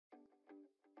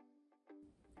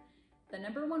The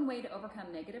number one way to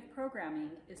overcome negative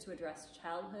programming is to address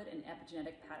childhood and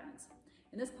epigenetic patterns.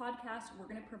 In this podcast, we're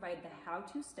going to provide the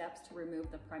how-to steps to remove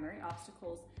the primary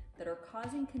obstacles that are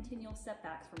causing continual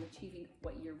setbacks from achieving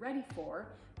what you're ready for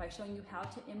by showing you how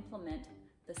to implement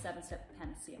the 7-step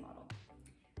PANACEA model.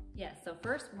 Yes, so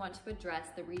first we want to address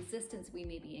the resistance we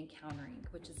may be encountering,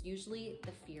 which is usually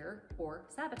the fear or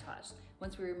sabotage.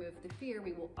 Once we remove the fear,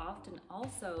 we will often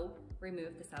also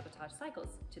remove the sabotage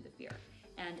cycles to the fear.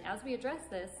 And as we address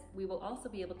this, we will also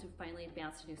be able to finally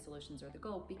advance to new solutions or the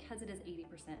goal because it is 80%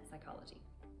 psychology.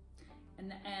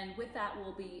 And with that,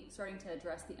 we'll be starting to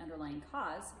address the underlying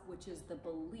cause, which is the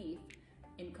belief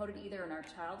encoded either in our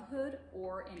childhood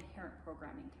or inherent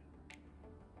programming.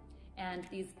 And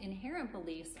these inherent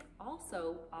beliefs are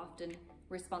also often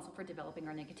responsible for developing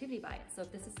our negativity bias. So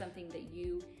if this is something that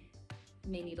you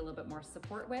may need a little bit more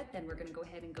support with, then we're going to go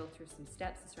ahead and go through some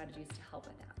steps and strategies to help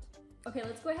with that. Okay,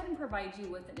 let's go ahead and provide you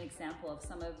with an example of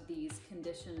some of these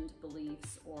conditioned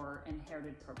beliefs or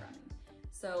inherited programming.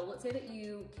 So let's say that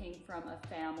you came from a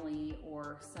family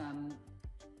or some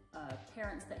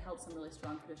parents that held some really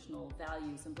strong traditional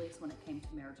values and beliefs when it came to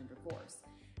marriage and divorce.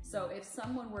 So if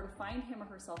someone were to find him or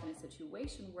herself in a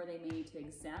situation where they may need to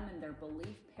examine their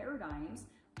belief paradigms,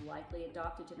 likely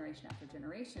adopted generation after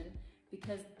generation,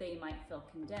 because they might feel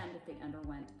condemned if they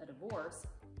underwent a divorce,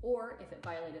 or if it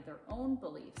violated their own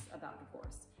beliefs about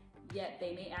divorce. Yet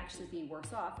they may actually be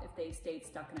worse off if they stayed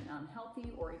stuck in an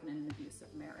unhealthy or even an abusive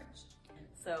marriage.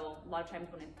 So a lot of times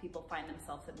when people find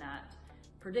themselves in that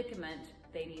predicament,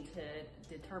 they need to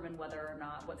determine whether or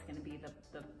not what's going to be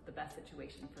the best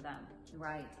situation for them.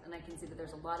 Right, and I can see that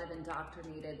there's a lot of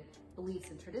indoctrinated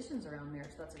beliefs and traditions around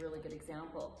marriage, so that's a really good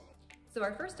example. So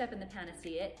our first step in the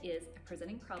panacea is a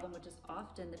presenting problem, which is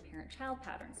often the parent-child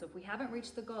pattern. So if we haven't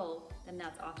reached the goal, then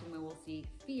that's often when we'll see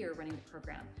fear running the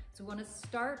program. So we want to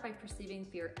start by perceiving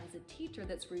fear as a teacher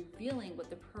that's revealing what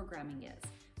the programming is.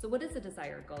 So what is a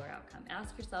desired goal or outcome?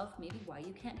 Ask yourself maybe why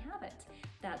you can't have it.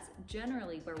 That's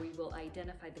generally where we will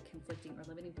identify the conflicting or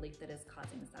limiting belief that is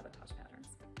causing the sabotage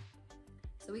patterns.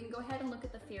 So we can go ahead and look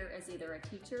at the fear as either a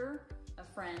teacher,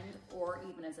 a friend, or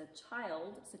even as a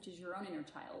child, such as your own inner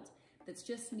child, that's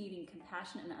just needing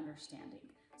compassion and understanding.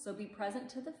 So be present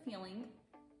to the feeling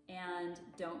and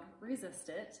don't resist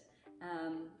it.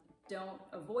 Don't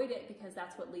avoid it because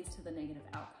that's what leads to the negative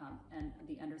outcome and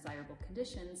the undesirable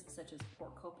conditions such as poor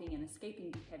coping and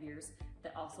escaping behaviors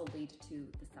that also lead to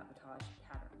the sabotage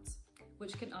patterns,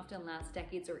 which can often last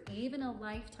decades or even a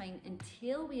lifetime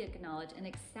until we acknowledge and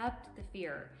accept the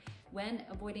fear. When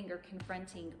avoiding or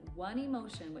confronting one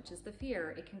emotion, which is the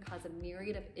fear, it can cause a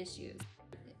myriad of issues,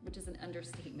 which is an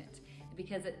understatement,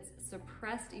 because it's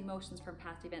suppressed emotions from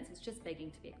past events. It's just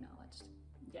begging to be acknowledged.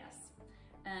 Yes.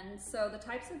 And so the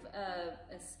types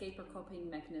of escape or coping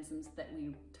mechanisms that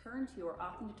we turn to are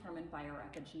often determined by our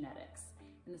epigenetics.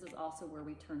 And this is also where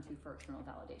we turn to for external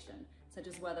validation, such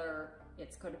as whether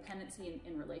it's codependency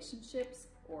in relationships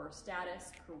or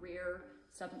status, career,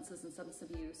 substances and substance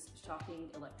abuse, shopping,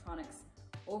 electronics,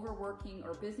 overworking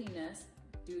or busyness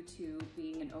due to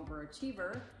being an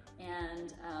overachiever,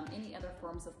 and any other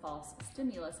forms of false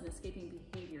stimulus and escaping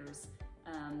behaviors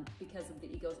because of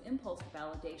the ego's impulse for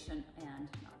validation and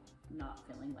not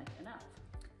feeling like enough.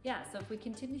 Yeah, so if we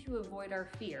continue to avoid our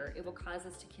fear, it will cause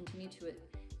us to continue to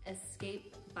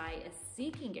escape by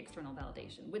seeking external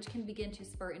validation, which can begin to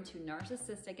spur into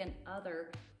narcissistic and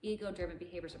other ego-driven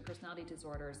behaviors and personality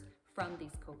disorders from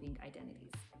these coping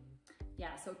identities.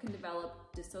 Yeah, so it can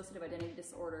develop dissociative identity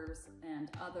disorders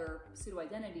and other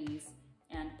pseudo-identities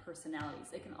and personalities.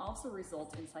 It can also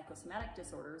result in psychosomatic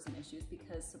disorders and issues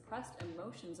because suppressed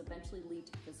emotions eventually lead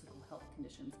to physical health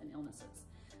conditions and illnesses.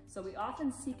 So we often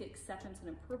seek acceptance and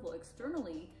approval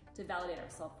externally to validate our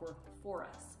self-worth for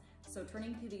us. So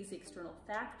turning to these external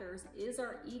factors is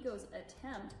our ego's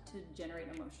attempt to generate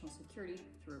emotional security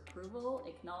through approval,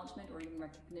 acknowledgement, or even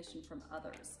recognition from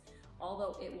others.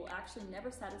 Although it will actually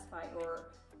never satisfy or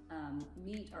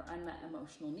meet our unmet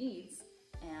emotional needs,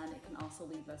 and it can also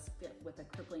leave us with a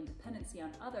crippling dependency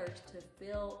on others to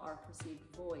fill our perceived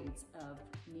voids of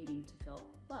needing to feel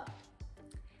loved.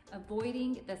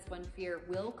 Avoiding this one fear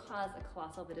will cause a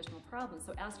colossal additional problem,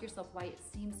 so ask yourself why it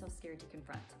seems so scary to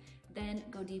confront. Then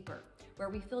go deeper. Where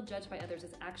we feel judged by others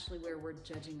is actually where we're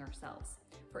judging ourselves.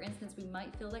 For instance, we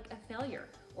might feel like a failure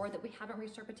or that we haven't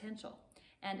reached our potential.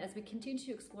 And as we continue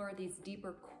to explore these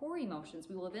deeper core emotions,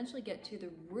 we will eventually get to the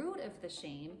root of the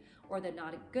shame or the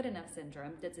not good enough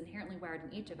syndrome that's inherently wired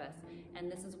in each of us.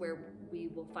 And this is where we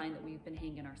will find that we've been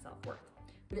hanging our self-worth.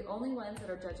 We're the only ones that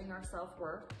are judging our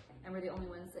self-worth, and we're the only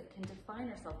ones that can define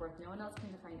our self-worth. No one else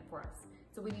can define it for us.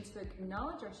 So we need to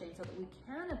acknowledge our shame so that we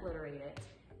can obliterate it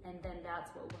and then that's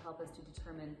what will help us to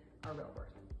determine our real worth.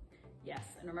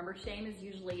 Yes, and remember, shame is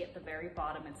usually at the very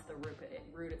bottom. It's the root.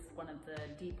 It's one of the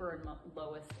deeper and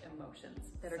lowest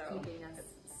emotions that are keeping us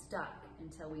stuck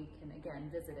until we can, again,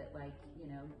 visit it like, you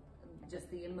know, just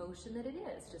the emotion that it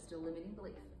is, just a limiting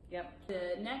belief. Yep.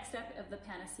 The next step of the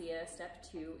panacea, step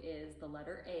 2, is the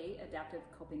letter A, adaptive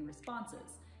coping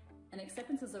responses. And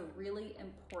acceptance is a really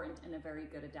important and a very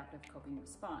good adaptive coping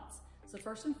response. So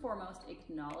first and foremost,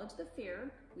 acknowledge the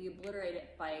fear. We obliterate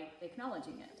it by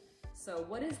acknowledging it. So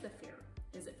what is the fear?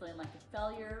 Is it feeling like a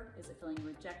failure? Is it feeling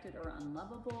rejected or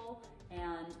unlovable?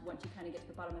 And once you kind of get to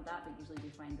the bottom of that, we usually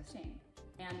define the shame.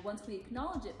 And once we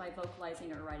acknowledge it by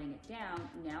vocalizing or writing it down,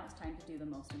 now it's time to do the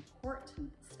most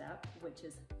important step, which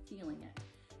is feeling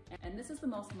it. And this is the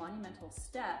most monumental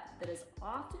step that is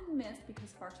often missed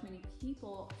because far too many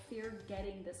people fear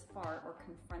getting this far or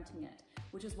confronting it,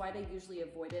 which is why they usually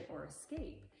avoid it or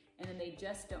escape. And then they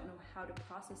just don't know how to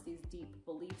process these deep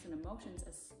beliefs and emotions,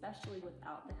 especially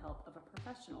without the help of a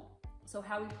professional. So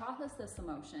how we process this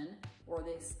emotion or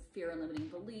this fear and limiting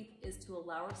belief is to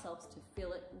allow ourselves to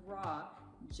feel it raw,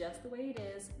 just the way it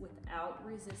is, without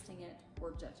resisting it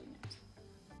or judging it.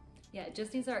 Yeah, it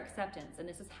just needs our acceptance, and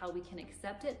this is how we can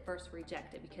accept it versus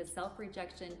reject it, because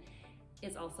self-rejection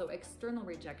is also external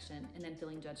rejection and then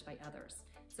feeling judged by others.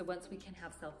 So once we can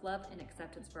have self-love and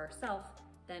acceptance for ourselves,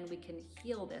 then we can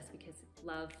heal this, because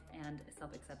love and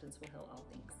self-acceptance will heal all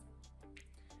things.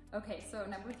 Okay, so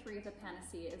number 3 of the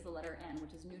panacea is the letter N,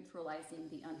 which is neutralizing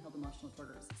the unhealed emotional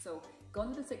triggers. So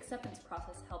going through this acceptance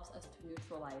process helps us to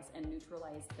neutralize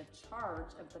the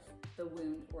charge of the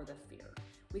wound or the fear.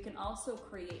 We can also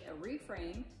create a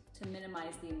reframe to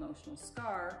minimize the emotional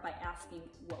scar by asking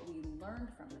what we learned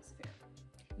from this fear.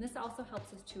 And this also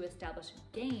helps us to establish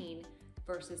gain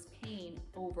versus pain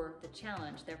over the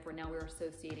challenge. Therefore, now we're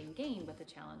associating gain with the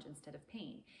challenge instead of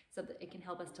pain, so that it can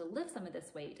help us to lift some of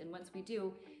this weight. And once we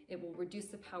do, it will reduce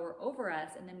the power over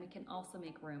us, and then we can also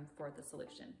make room for the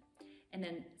solution. And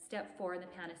then step 4 in the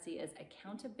panacea is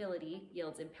accountability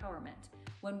yields empowerment.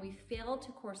 When we fail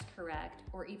to course correct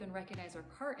or even recognize our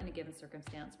part in a given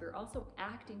circumstance, we're also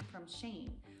acting from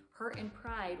shame. Hurt and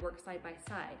pride work side by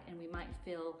side, and we might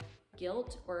feel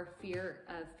guilt or fear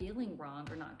of feeling wrong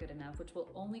or not good enough, which will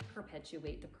only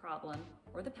perpetuate the problem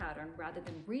or the pattern rather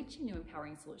than reaching new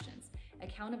empowering solutions.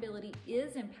 Accountability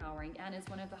is empowering and is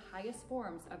one of the highest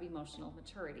forms of emotional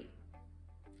maturity.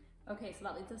 Okay, so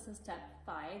that leads us to step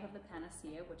 5 of the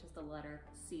panacea, which is the letter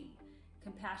C,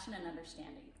 compassion and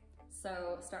understanding.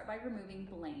 So start by removing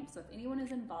blame. So if anyone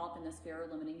is involved in this fear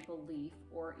or limiting belief,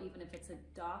 or even if it's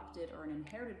adopted or an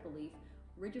inherited belief,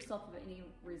 rid yourself of any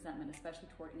resentment, especially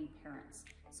toward any parents.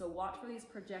 So watch for these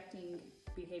projecting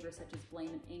behaviors such as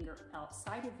blame and anger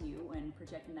outside of you and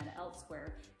projecting that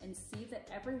elsewhere, and see that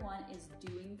everyone is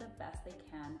doing the best they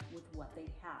can with what they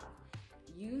have.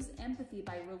 Use empathy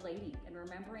by relating and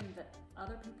remembering that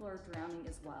other people are drowning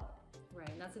as well. Right,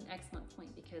 and that's an excellent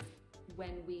point, because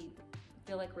when we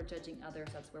feel like we're judging others,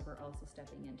 that's where we're also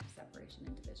stepping into separation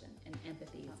and division, and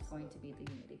empathy is going to be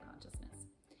the unity consciousness.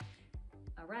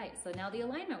 All right, so now the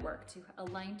alignment work to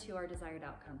align to our desired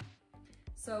outcome.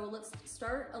 So let's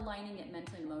start aligning it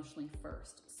mentally and emotionally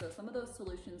first. So some of those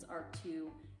solutions are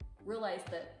to realize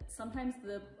that sometimes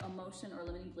the emotion or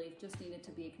limiting belief just needed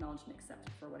to be acknowledged and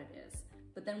accepted for what it is.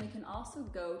 But then we can also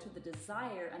go to the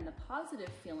desire and the positive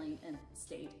feeling and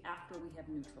state after we have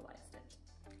neutralized it.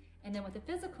 And then with the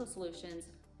physical solutions,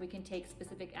 we can take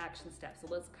specific action steps. So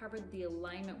let's cover the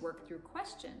alignment work through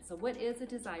questions. So what is a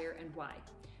desire and why?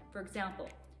 For example,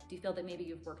 do you feel that maybe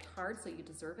you've worked hard so you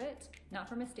deserve it? Not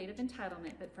from a state of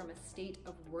entitlement, but from a state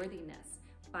of worthiness,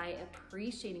 by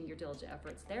appreciating your diligent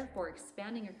efforts, therefore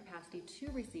expanding your capacity to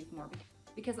receive more.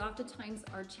 Because oftentimes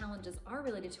our challenges are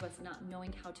related to us not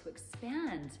knowing how to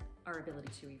expand our ability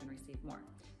to even receive more.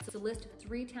 So list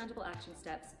 3 tangible action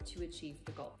steps to achieve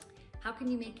the goal. How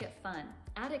can you make it fun?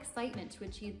 Add excitement to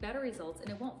achieve better results, and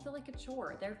it won't feel like a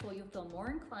chore. Therefore, you'll feel more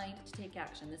inclined to take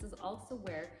action. This is also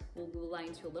where we'll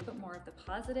align to a little bit more of the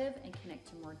positive and connect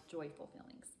to more joyful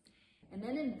feelings. And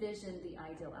then envision the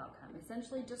ideal outcome.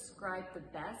 Essentially describe the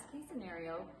best case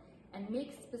scenario and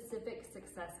make specific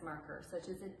success markers, such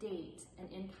as a date, an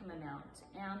income amount,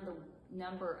 and the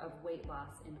number of weight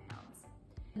loss in pounds.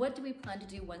 What do we plan to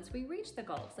do once we reach the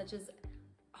goal, such as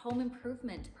home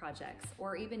improvement projects,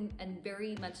 or even a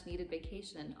very much needed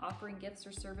vacation, offering gifts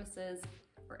or services,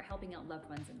 or helping out loved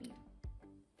ones in need?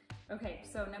 Okay,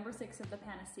 so number 6 of the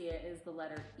panacea is the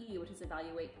letter E, which is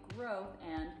evaluate growth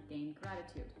and gain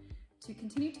gratitude. To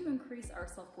continue to increase our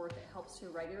self-worth, it helps to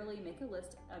regularly make a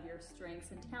list of your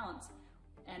strengths and talents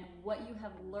and what you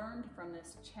have learned from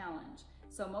this challenge.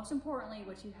 So most importantly,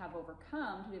 what you have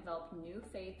overcome to develop new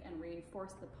faith and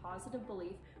reinforce the positive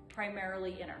belief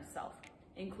primarily in ourselves,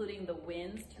 including the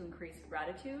wins to increase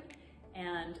gratitude,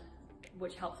 and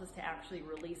which helps us to actually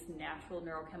release natural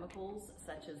neurochemicals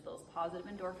such as those positive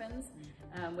endorphins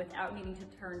without needing to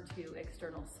turn to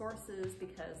external sources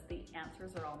because the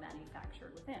answers are all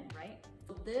manufactured within, right?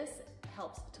 So this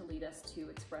helps to lead us to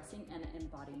expressing and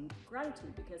embodying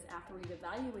gratitude, because after we've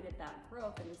evaluated that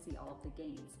growth and we see all of the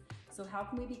gains. So how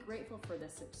can we be grateful for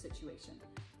this situation?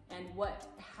 And what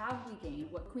have we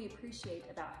gained? What can we appreciate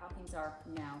about how things are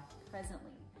now,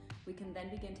 presently? We can then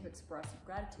begin to express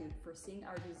gratitude for seeing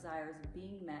our desires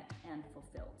being met and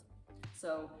fulfilled.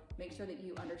 So make sure that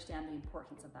you understand the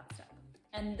importance of that step.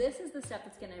 And this is the step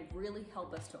that's going to really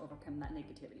help us to overcome that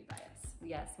negativity bias.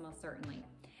 Yes, most certainly.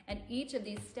 And each of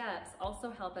these steps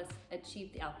also help us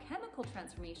achieve the alchemical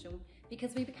transformation,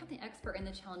 because we become the expert in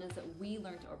the challenges that we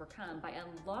learn to overcome by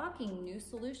unlocking new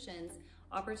solutions,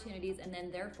 opportunities, and then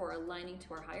therefore aligning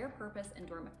to our higher purpose and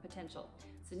dormant potential.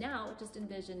 So now just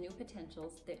envision new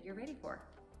potentials that you're ready for.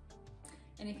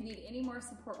 And if you need any more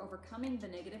support overcoming the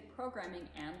negative programming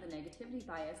and the negativity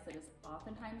bias that is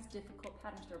oftentimes difficult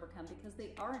patterns to overcome because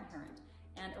they are inherent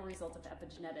and a result of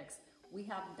epigenetics, we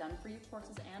have done for you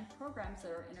courses and programs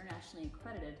that are internationally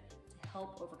accredited to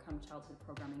help overcome childhood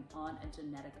programming on a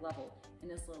genetic level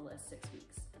in as little as 6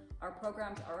 weeks. Our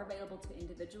programs are available to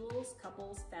individuals,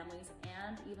 couples, families,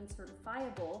 and even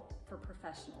certifiable for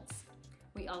professionals.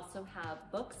 We also have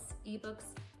books, ebooks,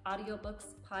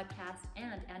 audiobooks, podcasts,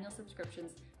 and annual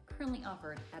subscriptions currently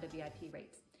offered at a VIP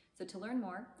rate. So to learn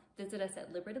more, visit us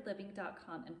at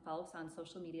liberatedliving.com and follow us on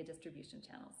social media distribution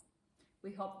channels.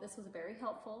 We hope this was very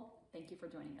helpful. Thank you for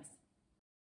joining us.